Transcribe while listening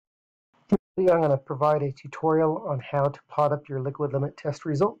I'm going to provide a tutorial on how to plot up your liquid limit test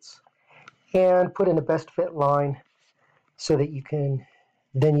results and put in a best fit line so that you can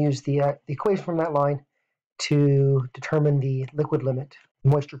then use the equation from that line to determine the liquid limit,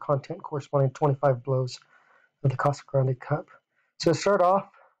 moisture content corresponding to 25 blows of the Casa Grande cup. So to start off,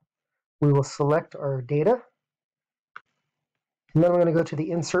 we will select our data, and then I'm going to go to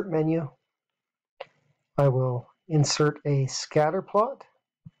the Insert menu. I will insert a scatter plot.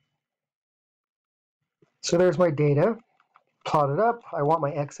 So there's my data plotted up. I want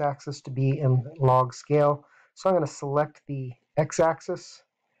my x-axis to be in log scale, so I'm going to select the x-axis.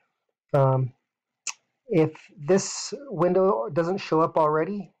 If this window doesn't show up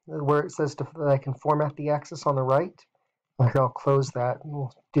already, where it says that I can format the axis on the right, I'll close that and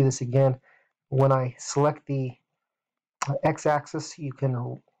we'll do this again. When I select the x-axis, you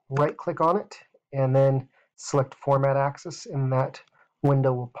can right-click on it and then select Format Axis, and that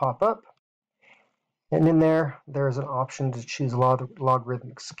window will pop up. And in there's an option to choose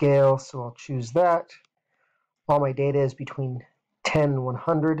logarithmic scale, so I'll choose that. All my data is between 10 and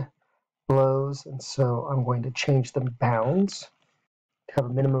 100 blows, and so I'm going to change the bounds to have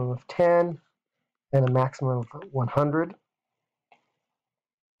a minimum of 10 and a maximum of 100.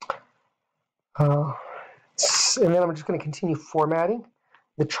 And then I'm just going to continue formatting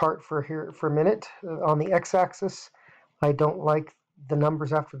the chart for a minute. On the x-axis, I don't like the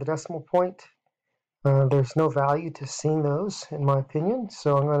numbers after the decimal point. There's no value to seeing those, in my opinion,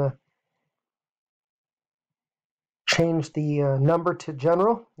 so I'm going to change the number to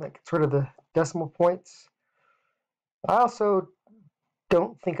general, like sort of the decimal points. I also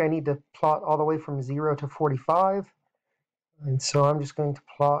don't think I need to plot all the way from 0 to 45, and so I'm just going to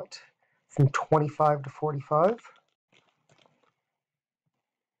plot from 25 to 45.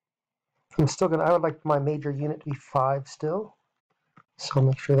 I would like my major unit to be 5 still, so I'll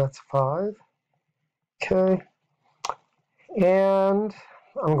make sure that's 5. Okay, and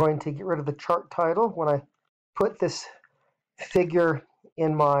I'm going to get rid of the chart title. When I put this figure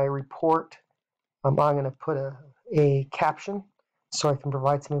in my report, I'm going to put a caption so I can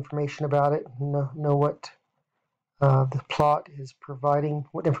provide some information about it, know what the plot is providing,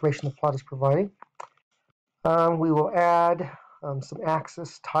 what information the plot is providing. We will add some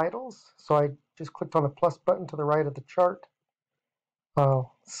axis titles. So I just clicked on the plus button to the right of the chart.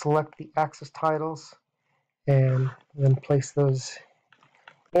 I'll select the axis titles and then place those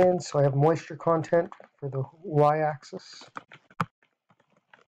in. So I have moisture content for the y-axis.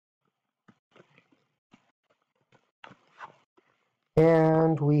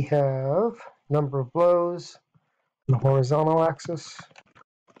 And we have number of blows on the horizontal axis.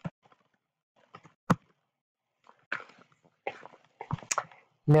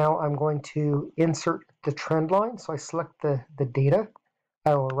 Now I'm going to insert the trend line. So I select the data.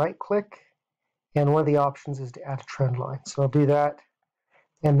 I will right click, and one of the options is to add a trend line. So I'll do that.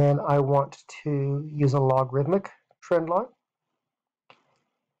 And then I want to use a logarithmic trend line.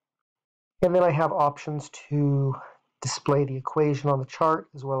 And then I have options to display the equation on the chart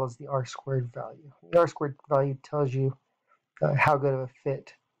as well as the r-squared value. The r-squared value tells you how good of a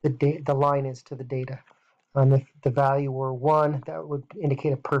fit the line is to the data. If the value were 1, that would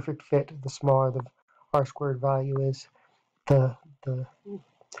indicate a perfect fit. The smaller the r-squared value is, the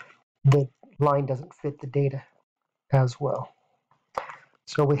line doesn't fit the data as well.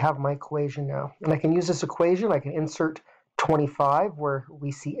 So we have my equation now. And I can use this equation. I can insert 25 where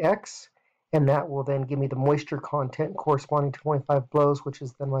we see x, and that will then give me the moisture content corresponding to 25 blows, which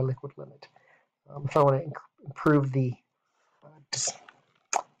is then my liquid limit. If I want to improve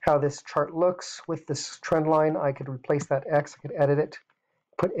how this chart looks with this trend line, I could replace that x. I could edit it,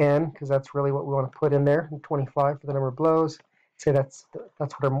 put n, because that's really what we want to put in there, and 25 for the number of blows. Say that's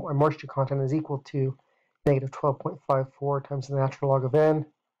what our moisture content is equal to, negative 12.54 times the natural log of n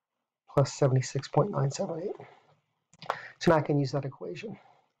plus 76.978. So now I can use that equation.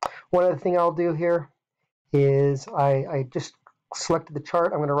 One other thing I'll do here is I just selected the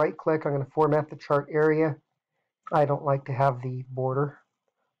chart. I'm going to right click. I'm going to format the chart area. I don't like to have the border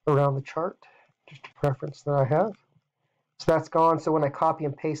around the chart, just a preference that I have. So that's gone. So when I copy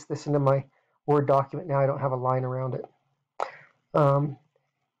and paste this into my Word document, now I don't have a line around it.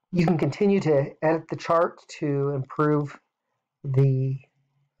 You can continue to edit the chart to improve the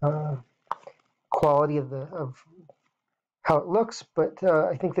quality of how it looks, but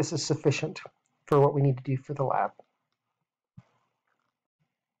I think this is sufficient for what we need to do for the lab.